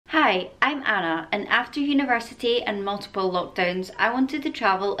Hi, I'm Anna, and after university and multiple lockdowns, I wanted to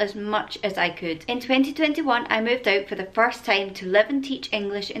travel as much as I could. In 2021, I moved out for the first time to live and teach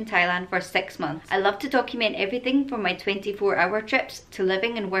English in Thailand for 6 months. I love to document everything from my 24-hour trips to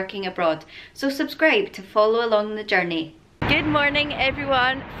living and working abroad, so subscribe to follow along the journey. Good morning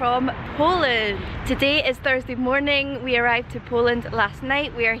everyone from Poland. Today is Thursday morning. We arrived to Poland last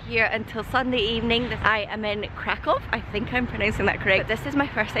night. We are here until Sunday evening. I am in Krakow. I think I'm pronouncing that correct. But this is my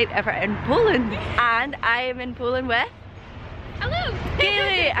first night ever in Poland. And I am in Poland with... Hello!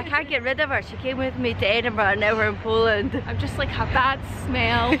 Kayleigh! I can't get rid of her. She came with me to Edinburgh and now we're in Poland. I'm just like a bad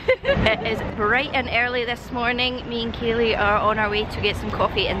smell. It is bright and early this morning. Me and Kayleigh are on our way to get some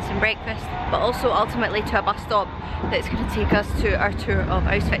coffee and some breakfast, but also ultimately to a bus stop that's going to take us to our tour of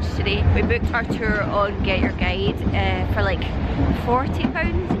Auschwitz today. We booked our tour on GetYourGuide for like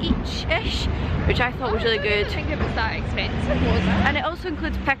 £40 each-ish, which I thought was really good. I didn't think it was that expensive, was it? And it also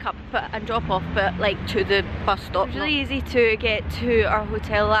includes pick-up and drop-off, but like to the bus stop. It was really easy to get to our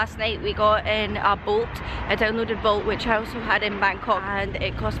hotel last night. We got in a Bolt, a downloaded Bolt, which I also had in Bangkok, and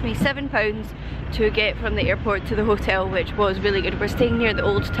it cost me £7 to get from the airport to the hotel, which was really good. We're staying near the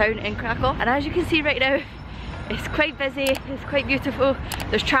old town in Krakow, and as you can see right now, it's quite busy, it's quite beautiful.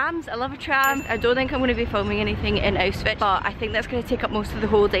 There's trams, I love a tram. I don't think I'm going to be filming anything in Auschwitz, but I think that's going to take up most of the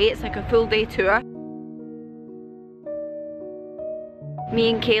whole day. It's like a full day tour. Me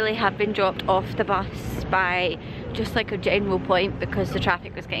and Kayleigh have been dropped off the bus by just like a general point because the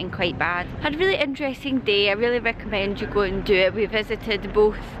traffic was getting quite bad. Had a really interesting day. I really recommend you go and do it. We visited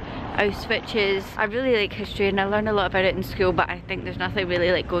both Auschwitzes. I really like history and I learned a lot about it in school, but I think there's nothing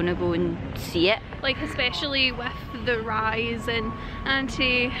really like going to go and see it. Like especially with the rise in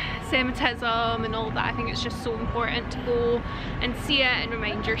anti-Semitism and all that, I think it's just so important to go and see it and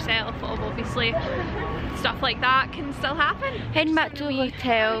remind yourself of obviously stuff like that can still happen. Heading back to the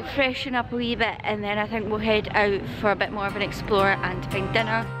hotel, freshen up a wee bit, and then I think we'll head out for a bit more of an explore and find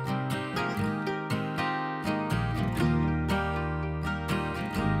dinner.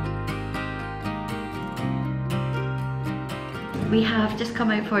 We have just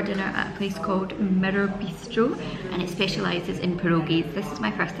come out for dinner at a place called Mirror Bistro, and it specialises in pierogis. This is my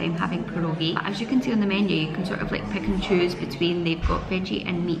first time having pierogi. As you can see on the menu, you can sort of like pick and choose between, they've got veggie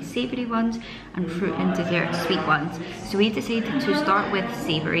and meat savoury ones and fruit and dessert sweet ones. So we decided to start with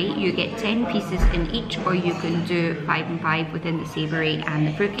savoury. You get 10 pieces in each, or you can do 5 and 5 within the savoury and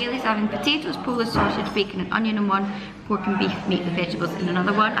the fruit. Kayleigh's having potatoes, Polish sausage, bacon and onion in one, pork and beef, meat with vegetables in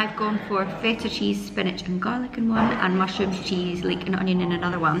another one. I've gone for feta cheese, spinach and garlic in one, and mushrooms, cheese, leek and onion in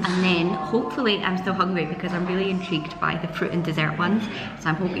another one. And then hopefully, I'm still hungry because I'm really intrigued by the fruit and dessert ones, so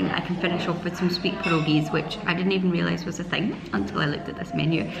I'm hoping that I can finish off with some sweet pierogis, which I didn't even realise was a thing until I looked at this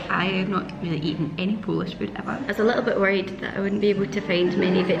menu. I have not really eaten any Polish food ever. I was a little bit worried that I wouldn't be able to find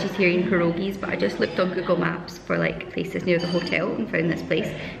many vegetarian pierogis, but I just looked on Google Maps for like places near the hotel and found this place.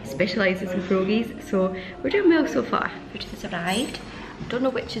 It specialises in pierogis, so we're doing well so far. Food has arrived. I don't know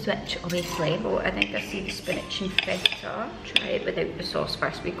which is which, obviously, but I think I see the spinach and feta. Try it without the sauce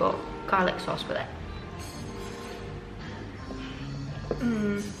first. We got garlic sauce with it.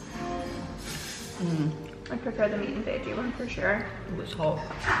 I prefer the meat and veggie one for sure. Oh, it's hot.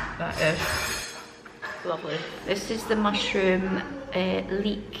 That is lovely. This is the mushroom,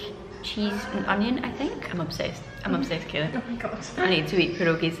 leek, cheese and onion, I think. I'm obsessed. I'm obsessed, Kayleigh. Oh my gosh. I need to eat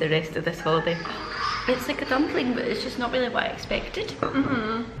pierogis the rest of this holiday. It's like a dumpling, but it's just not really what I expected.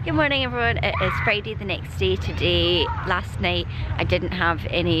 Good morning everyone, it is Friday the next day today. Last night I didn't have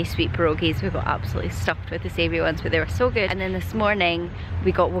any sweet pierogis. We got absolutely stuffed with the savoury ones, but they were so good. And then this morning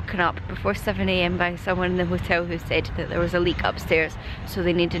we got woken up before 7 AM by someone in the hotel who said that there was a leak upstairs, so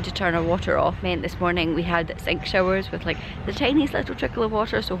they needed to turn our water off. Meant this morning we had sink showers with like the tiniest little trickle of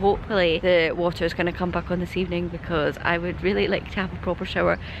water, so hopefully the water is going to come back on this evening because I would really like to have a proper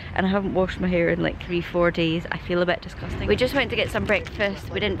shower, and I haven't washed my hair in like 3-4 days. I feel a bit disgusting. We just went to get some breakfast.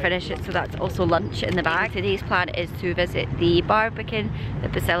 We didn't finish it, so that's also lunch in the bag. Today's plan is to visit the Barbican, the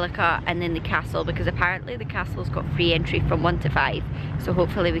Basilica and then the castle, because apparently the castle's got free entry from 1 to 5, so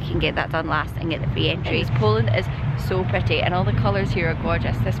hopefully we can get that done last and get the free entry. Poland is so pretty and all the colours here are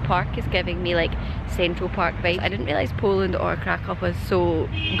gorgeous. This park is giving me like Central Park vibes. I didn't realise Poland or Krakow was so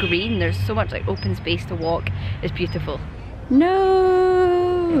green. There's so much like open space to walk. It's beautiful. No!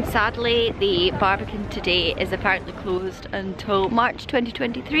 Sadly, the Barbican today is apparently closed until March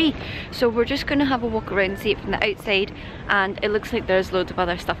 2023. So we're just going to have a walk around, see it from the outside, and it looks like there's loads of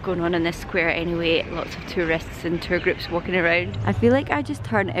other stuff going on in this square anyway. Lots of tourists and tour groups walking around. I feel like I just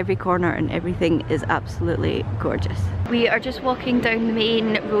turn every corner and everything is absolutely gorgeous. We are just walking down the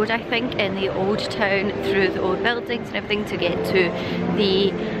main road, I think, in the old town through the old buildings and everything to get to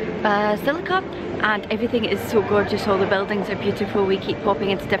the Basilica, and everything is so gorgeous. All the buildings are beautiful. We keep popping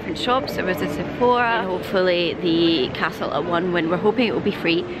into different shops. There was a Sephora, and hopefully the castle at 1 when we're hoping it will be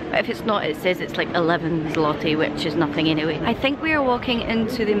free, but if it's not, it says it's like 11 zloty, which is nothing anyway. I think we are walking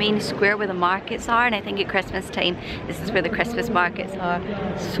into the main square where the markets are, and I think at Christmas time this is where the Christmas markets are.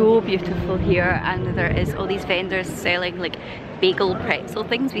 So beautiful here, and there is all these vendors selling like bagel pretzel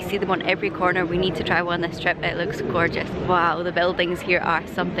things. We see them on every corner. We need to try one this trip. It looks gorgeous. Wow, the buildings here are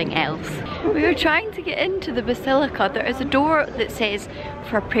something else. We were trying to get into the Basilica. There is a door that says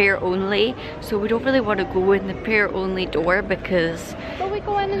for prayer only, so we don't really want to go in the prayer only door because... Will we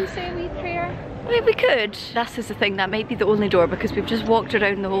go in and say a wee prayer? I mean, we could. This is the thing, that might be the only door because we've just walked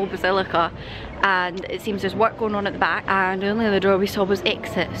around the whole Basilica and it seems there's work going on at the back, and the only other door we saw was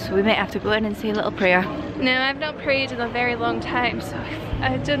exit, so we might have to go in and say a little prayer. No, I've not prayed in a very long time, so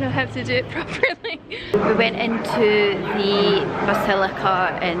I don't know how to do it properly. We went into the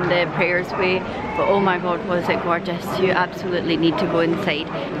Basilica in the prayers way, but oh my god, was it gorgeous. You absolutely need to go inside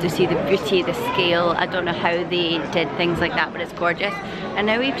to see the beauty, the scale. I don't know how they did things like that, but it's gorgeous. And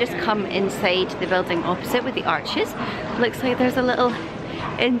now we've just come inside the building opposite with the arches. Looks like there's a little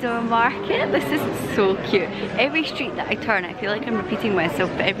indoor market. This is so cute. Every street that I turn, I feel like I'm repeating myself,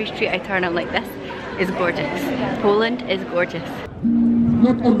 but every street I turn I'm like, this is gorgeous. Poland is gorgeous.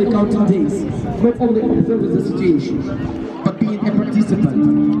 Not only counting days, not only observing the situation, but being a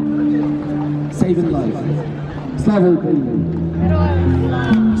participant, saving life. Slava Ukraini!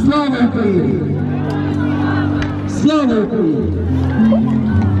 Slava Ukraini! Slava Ukraini!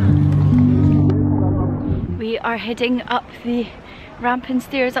 We are heading up the ramp and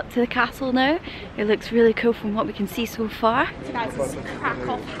stairs up to the castle now. It looks really cool from what we can see so far. So guys, this is a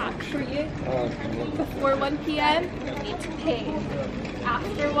Krakow hack for you. Before 1 PM, you need to pay.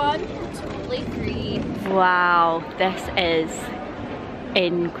 After 1, totally free. Wow, this is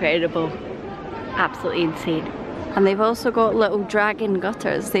incredible. Absolutely insane. And they've also got little dragon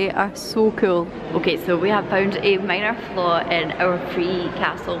gutters. They are so cool. Okay, so we have found a minor flaw in our free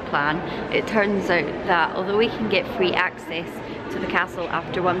castle plan. It turns out that although we can get free access to the castle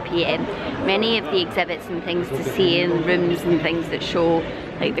after 1 PM, many of the exhibits and things to see in rooms and things that show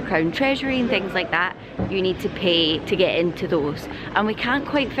like the Crown Treasury and things like that, you need to pay to get into those. And we can't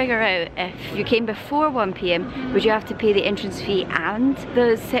quite figure out if you came before 1 PM, would you have to pay the entrance fee and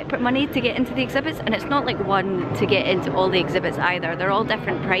the separate money to get into the exhibits? And it's not like one to get into all the exhibits either. They're all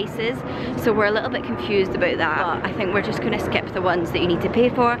different prices, so we're a little bit confused about that. But I think we're just going to skip the ones that you need to pay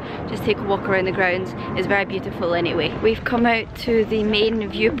for. Just take a walk around the grounds. It's very beautiful anyway. We've come out to the main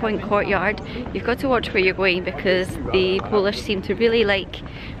viewpoint courtyard. You've got to watch where you're going because the Polish seem to really like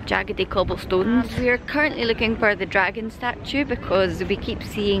jaggedy cobblestones. We are currently looking for the dragon statue because we keep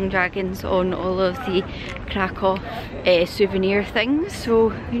seeing dragons on all of the Krakow souvenir things,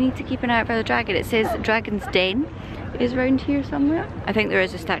 so we need to keep an eye out for the dragon. It says Dragon's Den is around here somewhere. I think there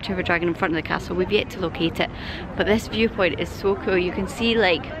is a statue of a dragon in front of the castle. We've yet to locate it, but this viewpoint is so cool. You can see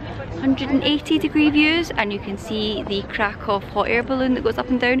like 180-degree views, and you can see the Krakow hot air balloon that goes up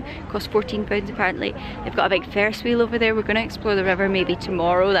and down. It costs £14 apparently. They've got a big Ferris wheel over there. We're going to explore the river maybe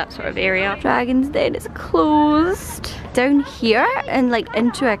tomorrow, that sort of area. Dragon's Den is closed. Down here and like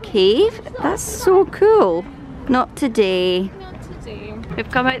into a cave. That's so cool. Not today. Not today. We've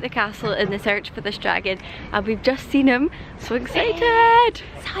come out the castle in the search for this dragon and we've just seen him. So excited!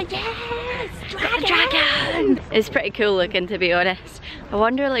 So yes! Dragon! It's pretty cool looking, to be honest. I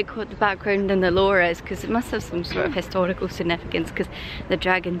wonder like what the background and the lore is, because it must have some sort of historical significance, because the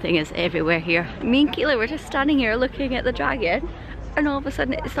dragon thing is everywhere here. Me and Kayleigh were just standing here looking at the dragon and all of a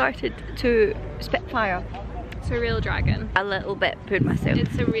sudden it started to spit fire. It's a real dragon. A little bit pooed myself.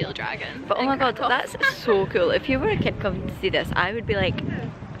 It's a real dragon. But oh my god, that's so cool. If you were a kid coming to see this, I would be like,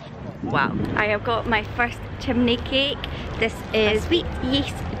 wow. I have got my first chimney cake. This is sweet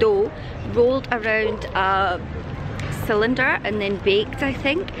yeast dough rolled around a cylinder and then baked, I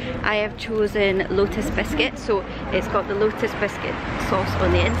think. I have chosen lotus biscuit, so it's got the lotus biscuit sauce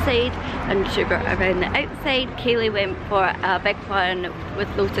on the inside and sugar around the outside. Kayleigh went for a big one with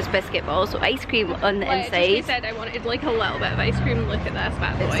lotus biscuit but also ice cream on the inside. I just said I wanted like a little bit of ice cream. Look at this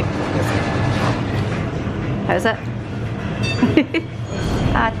bad boy. How's it?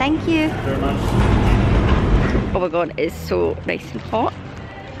 Thank you. Very much. Oh my god, it's so nice and hot.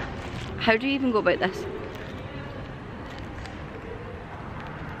 How do you even go about this?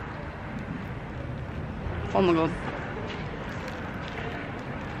 Oh my god.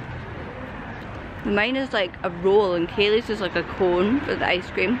 Mine is like a roll and Kayleigh's is like a cone for the ice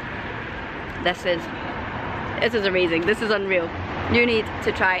cream. This is amazing. This is unreal. You need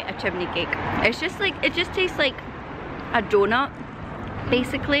to try a chimney cake. It's just like, it just tastes like a donut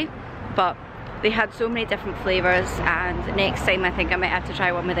basically, but they had so many different flavours, and next time I think I might have to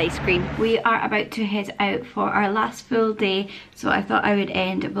try one with ice cream. We are about to head out for our last full day, so I thought I would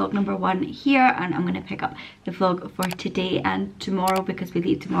end vlog number 1 here, and I'm going to pick up the vlog for today and tomorrow because we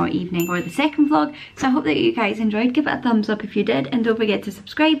leave tomorrow evening for the second vlog. So I hope that you guys enjoyed. Give it a thumbs up if you did, and don't forget to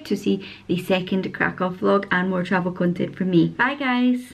subscribe to see the second Krakow vlog and more travel content from me. Bye guys!